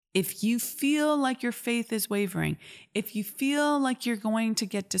If you feel like your faith is wavering, if you feel like you're going to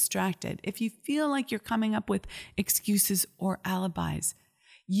get distracted, if you feel like you're coming up with excuses or alibis,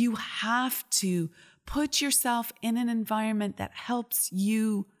 you have to put yourself in an environment that helps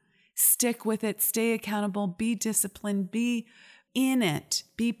you stick with it, stay accountable, be disciplined, be in it,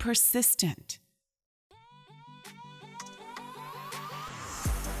 be persistent.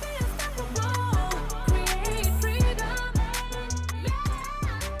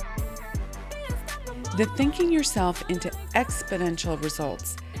 The Thinking Yourself into Exponential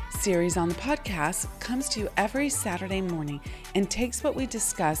Results series on the podcast comes to you every Saturday morning and takes what we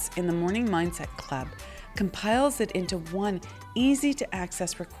discuss in the Morning Mindset Club, compiles it into one easy to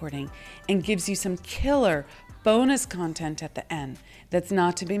access recording, and gives you some killer bonus content at the end that's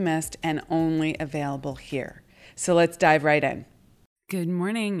not to be missed and only available here. So let's dive right in. Good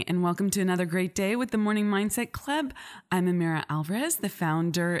morning and welcome to another great day with the Morning Mindset Club. I'm Amira Alvarez, the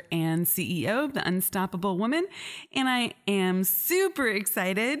founder and CEO of The Unstoppable Woman, and I am super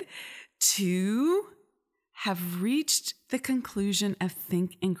excited to have reached the conclusion of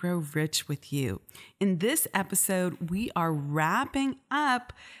Think and Grow Rich with you. In this episode, we are wrapping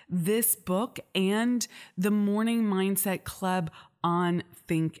up this book and the Morning Mindset Club on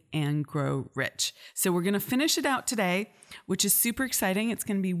Think and Grow Rich. So we're going to finish it out today, which is super exciting. It's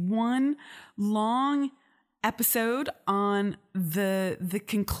going to be one long episode on the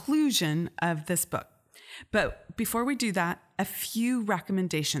conclusion of this book. But before we do that, a few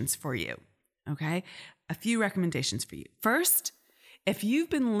recommendations for you, okay? A few recommendations for you. First, if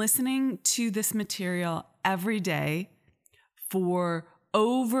you've been listening to this material every day for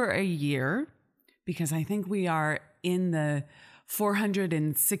over a year, because I think we are in the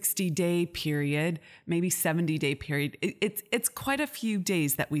 460-day period, maybe 70-day period. It's quite a few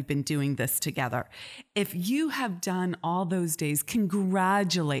days that we've been doing this together. If you have done all those days,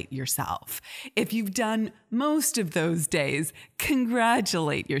 congratulate yourself. If you've done most of those days,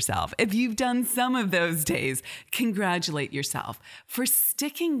 congratulate yourself. If you've done some of those days, congratulate yourself for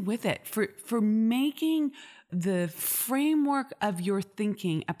sticking with it, for making the framework of your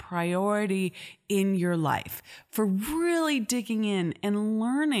thinking a priority in your life, for really digging in and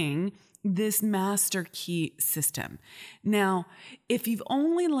learning this master key system. Now, if you've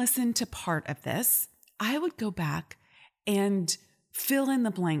only listened to part of this, I would go back and fill in the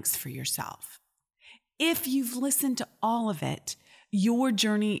blanks for yourself. If you've listened to all of it, your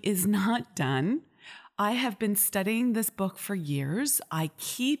journey is not done. I have been studying this book for years. I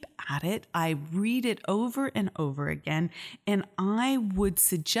keep at it. I read it over and over again. And I would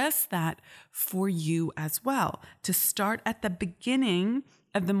suggest that for you as well, to start at the beginning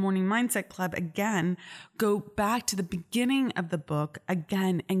of the Morning Mindset Club again, go back to the beginning of the book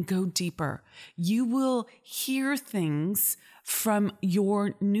again and go deeper. You will hear things from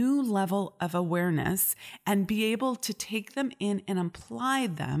your new level of awareness and be able to take them in and apply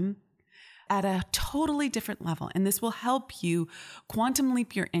them at a totally different level. And this will help you quantum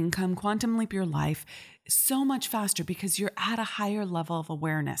leap your income, quantum leap your life so much faster because you're at a higher level of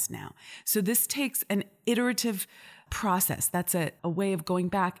awareness now. So this takes an iterative process. That's a way of going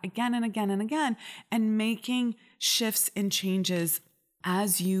back again and again and again and making shifts and changes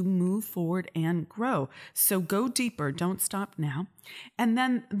as you move forward and grow. So go deeper, don't stop now. And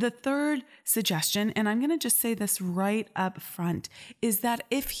then the third suggestion, and I'm going to just say this right up front, is that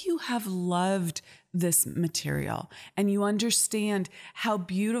if you have loved this material and you understand how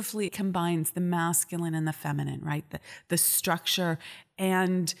beautifully it combines the masculine and the feminine, right? The structure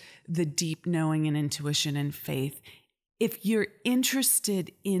and the deep knowing and intuition and faith. If you're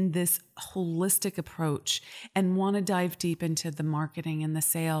interested in this holistic approach and want to dive deep into the marketing and the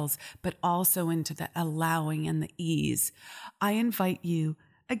sales, but also into the allowing and the ease, I invite you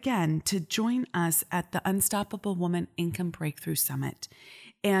again to join us at the Unstoppable Woman Income Breakthrough Summit.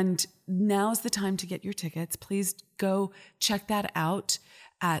 And now's the time to get your tickets. Please go check that out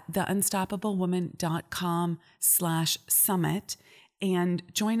at theunstoppablewoman.com/summit. And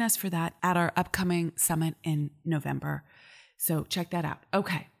join us for that at our upcoming summit in November. So check that out.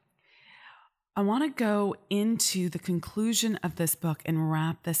 Okay. I want to go into the conclusion of this book and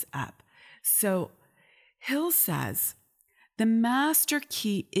wrap this up. So Hill says, the master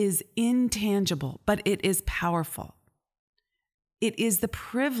key is intangible, but it is powerful. It is the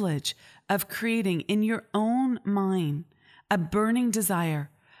privilege of creating in your own mind a burning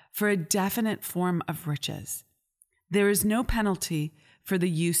desire for a definite form of riches. There is no penalty for the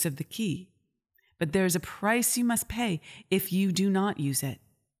use of the key, but there is a price you must pay if you do not use it.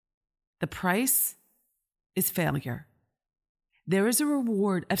 The price is failure. There is a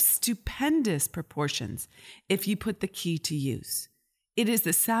reward of stupendous proportions if you put the key to use. It is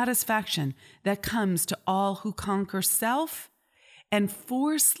the satisfaction that comes to all who conquer self and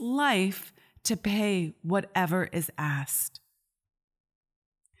force life to pay whatever is asked.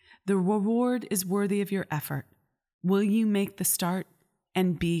 The reward is worthy of your effort. Will you make the start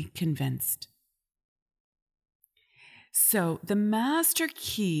and be convinced? So the master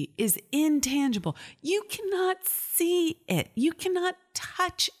key is intangible. You cannot see it. You cannot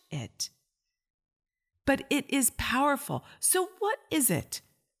touch it. But it is powerful. So what is it?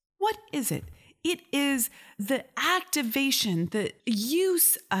 What is it? It is the activation, the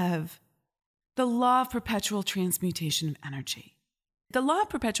use of the law of perpetual transmutation of energy. The law of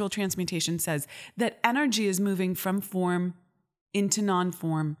perpetual transmutation says that energy is moving from form into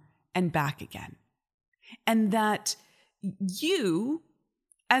non-form and back again. And that you,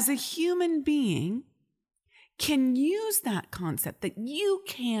 as a human being, can use that concept, that you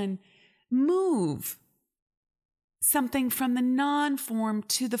can move something from the non-form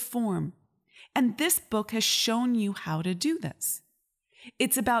to the form. And this book has shown you how to do this.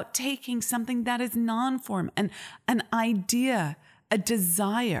 It's about taking something that is non-form, an idea, a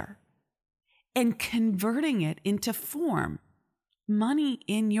desire, and converting it into form, money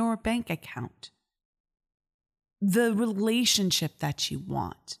in your bank account, the relationship that you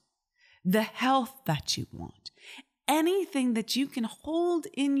want, the health that you want, anything that you can hold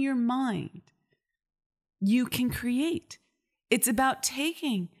in your mind, you can create. It's about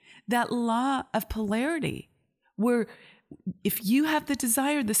taking that law of polarity where if you have the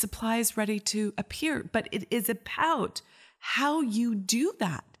desire, the supply is ready to appear, but it is about how you do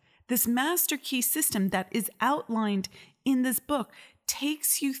that. This master key system that is outlined in this book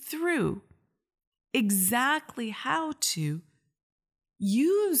takes you through exactly how to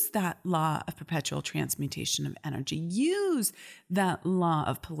use that law of perpetual transmutation of energy, use that law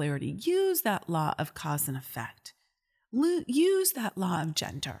of polarity, use that law of cause and effect, use that law of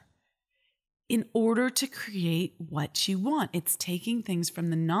gender in order to create what you want. It's taking things from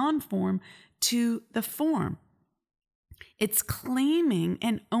the non-form to the form. It's claiming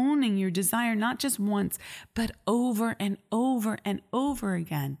and owning your desire, not just once, but over and over and over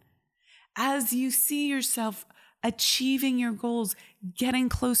again. As you see yourself achieving your goals, getting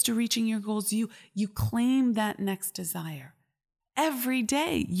close to reaching your goals, you claim that next desire. Every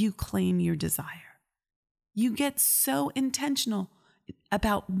day you claim your desire. You get so intentional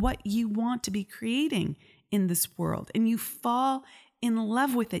about what you want to be creating in this world, and you fall in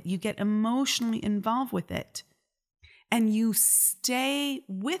love with it. You get emotionally involved with it, and you stay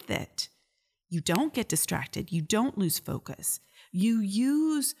with it. You don't get distracted. You don't lose focus. You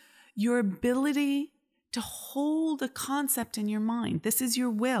use your ability to hold a concept in your mind. This is your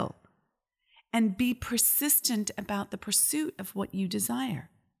will. And be persistent about the pursuit of what you desire.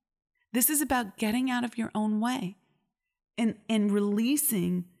 This is about getting out of your own way and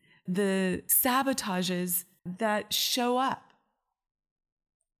releasing the sabotages that show up.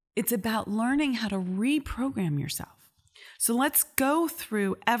 It's about learning how to reprogram yourself. So let's go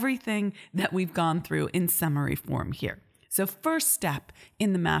through everything that we've gone through in summary form here. So first step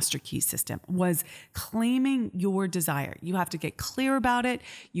in the master key system was claiming your desire. You have to get clear about it.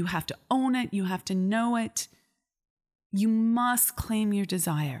 You have to own it. You have to know it. You must claim your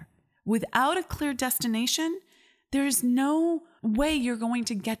desire. Without a clear destination, there's no way you're going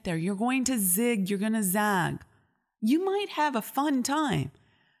to get there. You're going to zig. You're going to zag. You might have a fun time,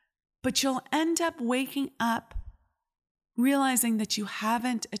 but you'll end up waking up realizing that you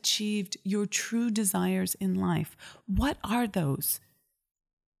haven't achieved your true desires in life. What are those?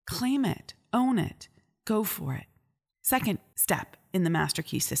 Claim it, own it, go for it. Second step in the master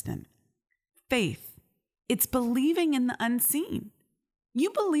key system, faith. It's believing in the unseen.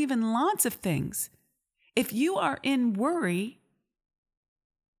 You believe in lots of things. If you are in worry,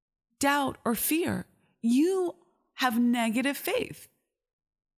 doubt, or fear, you have negative faith.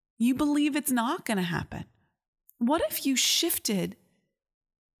 You believe it's not going to happen. What if you shifted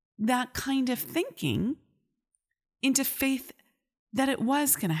that kind of thinking into faith that it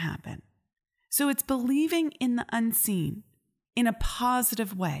was going to happen? So it's believing in the unseen in a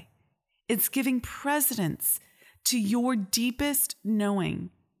positive way. It's giving precedence to your deepest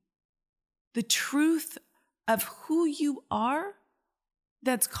knowing, the truth of who you are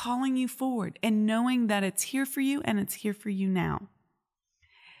that's calling you forward, and knowing that it's here for you and it's here for you now.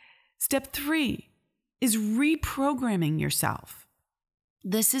 Step 3 is reprogramming yourself.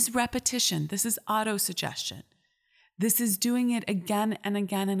 This is repetition. This is auto-suggestion. This is doing it again and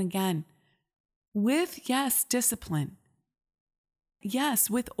again and again with, yes, discipline. Yes,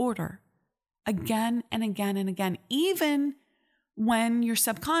 with order. Again and again and again. Even when your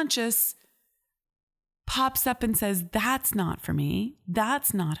subconscious pops up and says, that's not for me,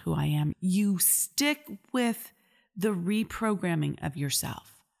 that's not who I am, you stick with the reprogramming of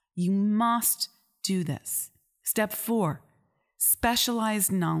yourself. You must do this. Step 4,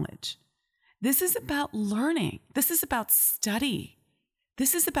 specialized knowledge. This is about learning. This is about study.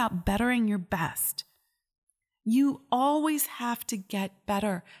 This is about bettering your best. You always have to get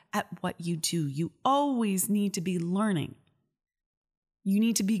better at what you do. You always need to be learning. You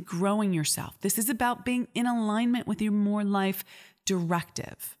need to be growing yourself. This is about being in alignment with your More Life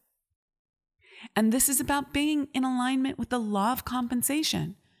directive. And this is about being in alignment with the law of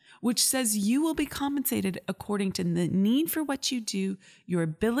compensation, which says you will be compensated according to the need for what you do, your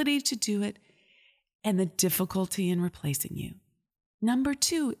ability to do it, and the difficulty in replacing you. Number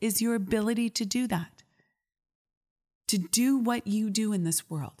 2 is your ability to do that. To do what you do in this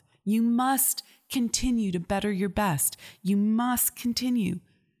world. You must continue to better your best. You must continue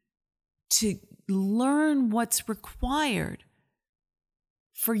to learn what's required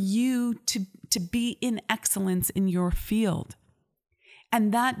for you to be in excellence in your field.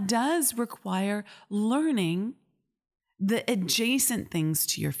 And that does require learning the adjacent things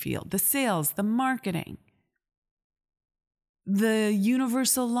to your field, the sales, the marketing, the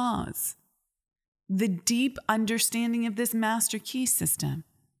universal laws, the deep understanding of this master key system,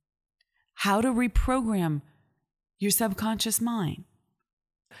 how to reprogram your subconscious mind,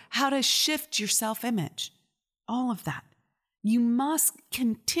 how to shift your self-image, all of that. You must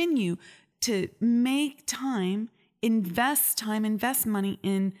continue to make time, invest money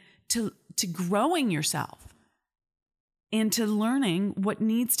into growing yourself and to learning what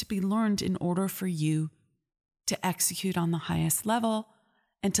needs to be learned in order for you to execute on the highest level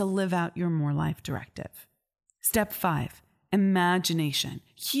and to live out your More Life directive. Step 5, imagination.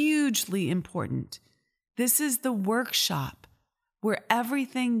 Hugely important. This is the workshop where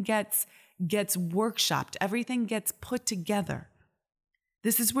everything gets workshopped, everything gets put together.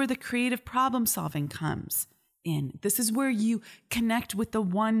 This is where the creative problem solving comes in. This is where you connect with the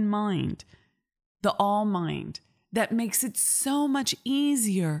one mind, the all mind, that makes it so much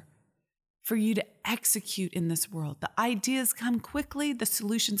easier for you to execute in this world. The ideas come quickly, the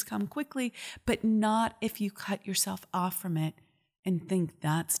solutions come quickly, but not if you cut yourself off from it and think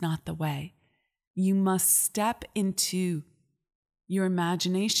that's not the way. You must step into your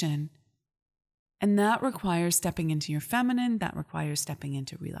imagination, and that requires stepping into your feminine, that requires stepping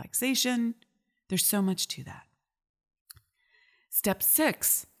into relaxation. There's so much to that. Step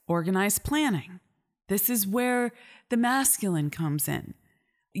 6, organized planning. This is where the masculine comes in.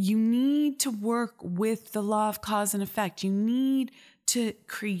 You need to work with the law of cause and effect. You need to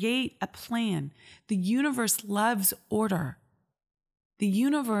create a plan. The universe loves order. The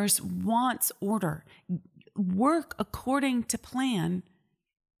universe wants order. Work according to plan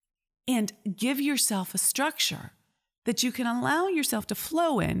and give yourself a structure that you can allow yourself to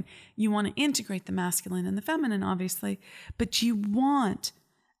flow in. You want to integrate the masculine and the feminine, obviously, but you want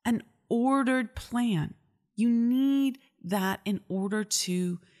an ordered plan. You need that in order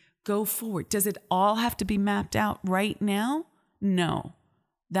to go forward. Does it all have to be mapped out right now? No.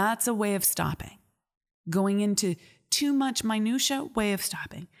 That's a way of stopping. Going into too much minutia, way of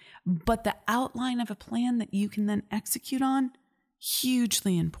stopping. But the outline of a plan that you can then execute on,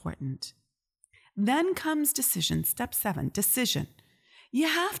 hugely important. Then comes decision. Step 7, decision. You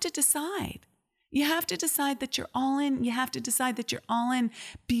have to decide. You have to decide that you're all in. You have to decide that you're all in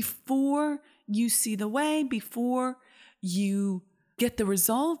before you see the way, before you get the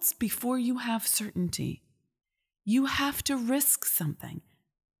results, before you have certainty. You have to risk something.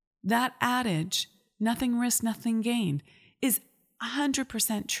 That adage, nothing risked, nothing gained, is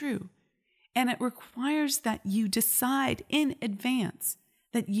 100% true. And it requires that you decide in advance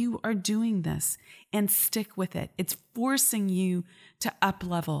that you are doing this and stick with it. It's forcing you to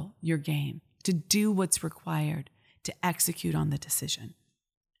up-level your game, to do what's required to execute on the decision.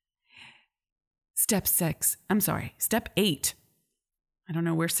 Step 8. I don't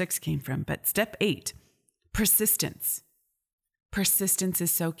know where 6 came from, but step 8, persistence. Persistence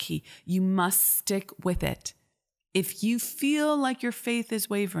is so key. You must stick with it. If you feel like your faith is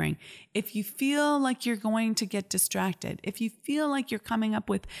wavering, if you feel like you're going to get distracted, if you feel like you're coming up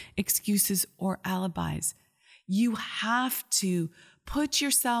with excuses or alibis, you have to put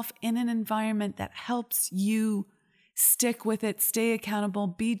yourself in an environment that helps you stick with it, stay accountable,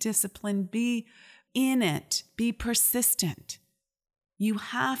 be disciplined, be in it, be persistent. You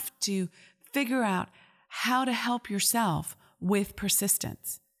have to figure out how to help yourself with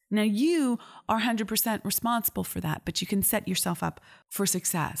persistence. Now, you are 100% responsible for that, but you can set yourself up for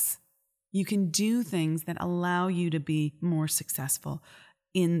success. You can do things that allow you to be more successful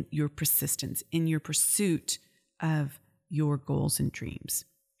in your persistence, in your pursuit of your goals and dreams.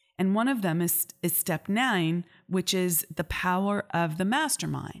 And one of them is step 9, which is the power of the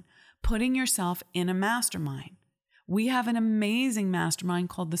mastermind, putting yourself in a mastermind. We have an amazing mastermind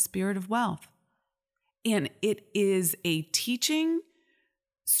called the Spirit of Wealth. And it is a teaching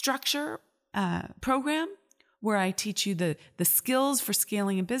structure program where I teach you the skills for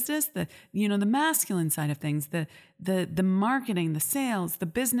scaling a business, the masculine side of things, the marketing, the sales, the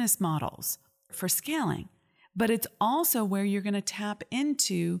business models for scaling. But it's also where you're going to tap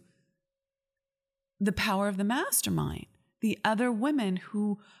into the power of the mastermind, the other women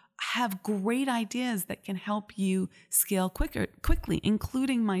who have great ideas that can help you scale quickly,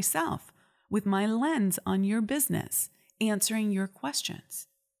 including myself, with my lens on your business, answering your questions.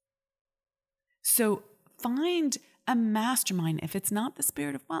 So find a mastermind. If it's not the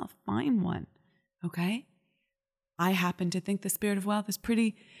Spirit of Wealth, find one, okay? I happen to think the Spirit of Wealth is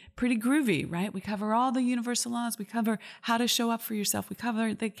pretty groovy, right? We cover all the universal laws. We cover how to show up for yourself. We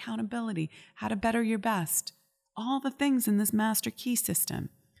cover the accountability, how to better your best. All the things in this master key system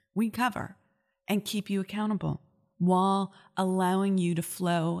we cover and keep you accountable while allowing you to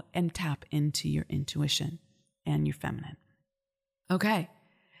flow and tap into your intuition and your feminine. Okay,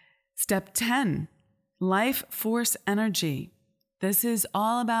 step 10, life force energy. This is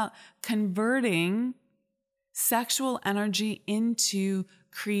all about converting sexual energy into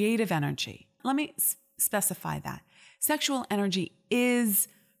creative energy. Let me specify that. Sexual energy is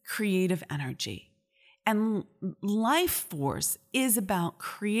creative energy. And life force is about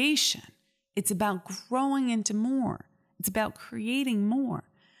creation. It's about growing into more. It's about creating more.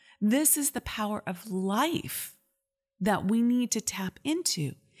 This is the power of life that we need to tap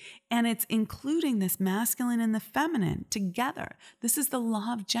into. And it's including this masculine and the feminine together. This is the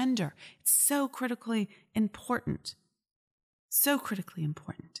law of gender. It's so critically important. So critically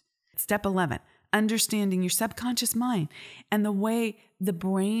important. Step 11, understanding your subconscious mind and the way the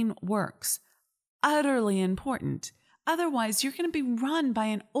brain works. Utterly important. Otherwise, you're going to be run by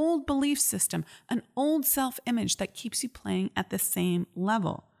an old belief system, an old self-image that keeps you playing at the same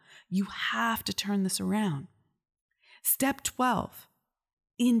level. You have to turn this around. Step 12,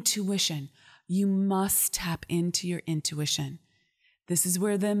 intuition. You must tap into your intuition. This is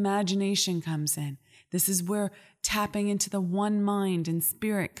where the imagination comes in. This is where tapping into the one mind and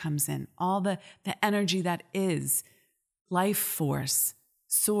spirit comes in. All the energy that is life force,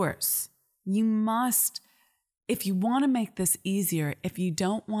 source. You must, if you want to make this easier, if you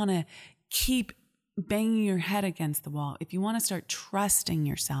don't want to keep banging your head against the wall, if you want to start trusting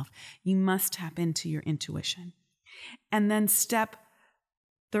yourself, you must tap into your intuition. And then step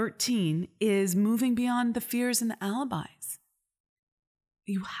 13 is moving beyond the fears and the alibis.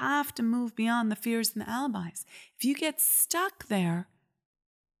 You have to move beyond the fears and the alibis. If you get stuck there,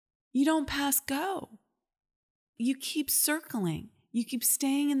 you don't pass go. You keep circling. You keep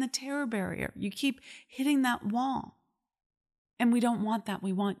staying in the terror barrier. You keep hitting that wall. And we don't want that.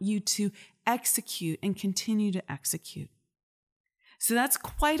 We want you to execute and continue to execute. So that's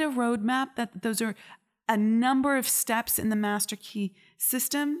quite a roadmap. Those are a number of steps in the Master Key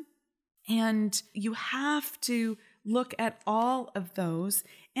system. And you have to look at all of those.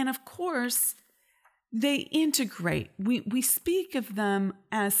 And of course, they integrate. We speak of them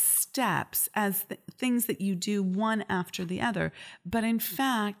as steps, as things that you do one after the other. But in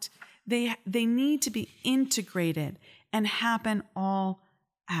fact, they need to be integrated and happen all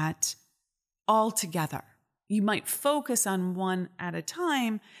together. You might focus on one at a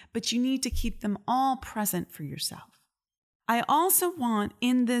time, but you need to keep them all present for yourself. I also want,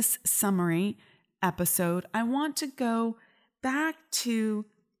 in this summary episode, I want to go back to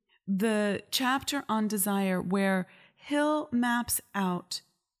the chapter on desire where Hill maps out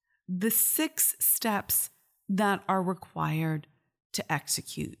the 6 steps that are required to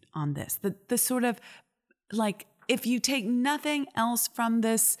execute on this. The sort of like, if you take nothing else from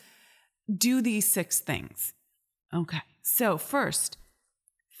this, do these 6 things. Okay, so first,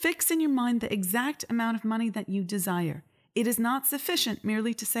 fix in your mind the exact amount of money that you desire. It is not sufficient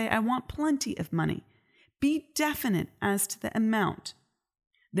merely to say, I want plenty of money. Be definite as to the amount.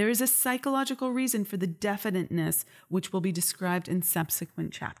 There is a psychological reason for the definiteness, which will be described in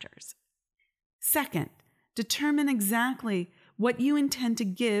subsequent chapters. Second, determine exactly what you intend to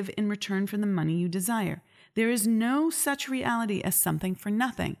give in return for the money you desire. There is no such reality as something for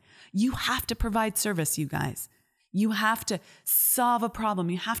nothing. You have to provide service, you guys. You have to solve a problem.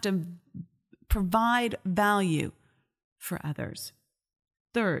 You have to provide value for others.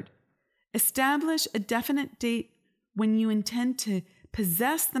 Third, establish a definite date when you intend to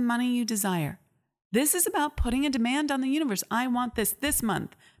possess the money you desire. This is about putting a demand on the universe. I want this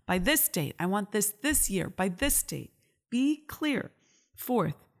month by this date. I want this year by this date. Be clear.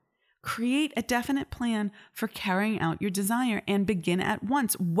 Fourth, create a definite plan for carrying out your desire and begin at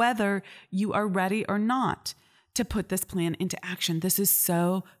once, whether you are ready or not to put this plan into action. This is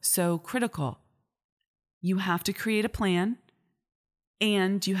so, so critical. You have to create a plan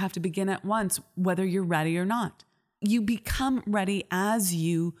and you have to begin at once, whether you're ready or not. You become ready as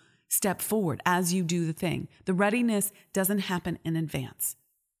you step forward, as you do the thing. The readiness doesn't happen in advance.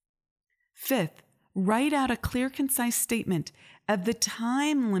 Fifth, write out a clear, concise statement of the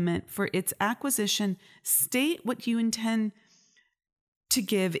time limit for its acquisition. State what you intend to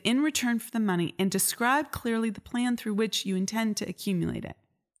give in return for the money and describe clearly the plan through which you intend to accumulate it.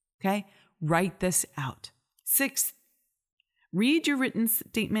 Okay? Write this out. Sixth, read your written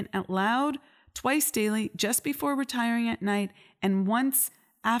statement out loud twice daily, just before retiring at night and once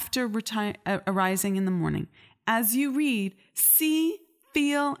after arising in the morning. As you read, see,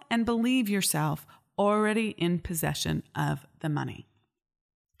 feel, and believe yourself already in possession of the money.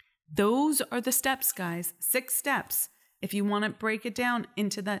 Those are the steps, guys. 6 steps. If you want to break it down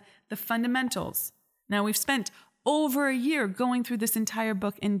into the fundamentals. Now, we've spent over a year going through this entire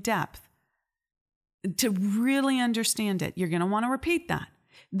book in depth to really understand it. You're going to want to repeat that.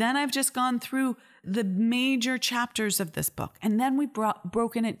 Then I've just gone through the major chapters of this book, and then we've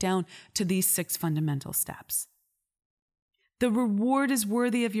broken it down to these 6 fundamental steps. The reward is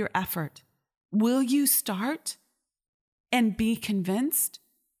worthy of your effort. Will you start and be convinced?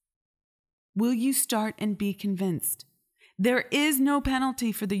 Will you start and be convinced? There is no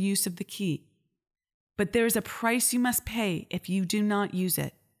penalty for the use of the key, but there's a price you must pay if you do not use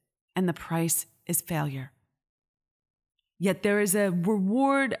it, and the price is failure. Yet there is a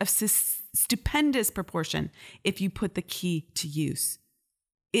reward of stupendous proportion if you put the key to use.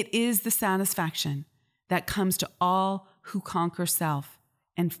 It is the satisfaction that comes to all who conquer self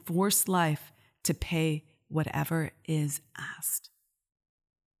and force life to pay whatever is asked.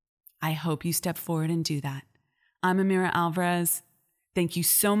 I hope you step forward and do that. I'm Amira Alvarez. Thank you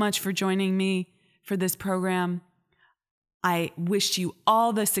so much for joining me for this program. I wish you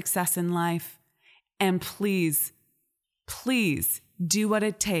all the success in life, and please do what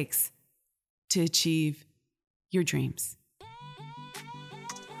it takes to achieve your dreams.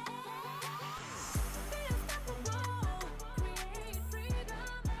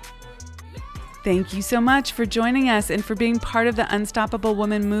 Thank you so much for joining us and for being part of the Unstoppable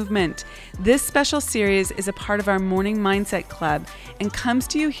Woman movement. This special series is a part of our Morning Mindset Club and comes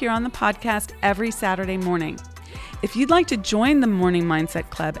to you here on the podcast every Saturday morning. If you'd like to join the Morning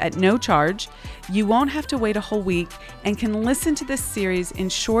Mindset Club at no charge, you won't have to wait a whole week and can listen to this series in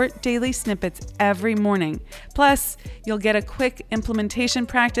short daily snippets every morning. Plus, you'll get a quick implementation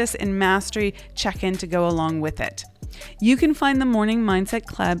practice and mastery check-in to go along with it. You can find the Morning Mindset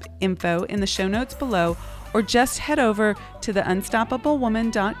Club info in the show notes below, or just head over to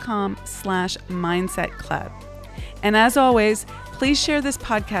theunstoppablewoman.com/mindset club. And as always, please share this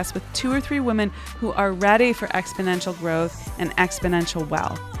podcast with 2 or 3 women who are ready for exponential growth and exponential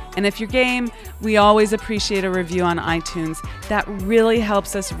wealth. And if you're game, we always appreciate a review on iTunes. That really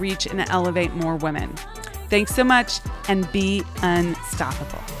helps us reach and elevate more women. Thanks so much, and be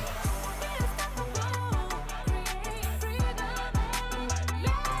unstoppable.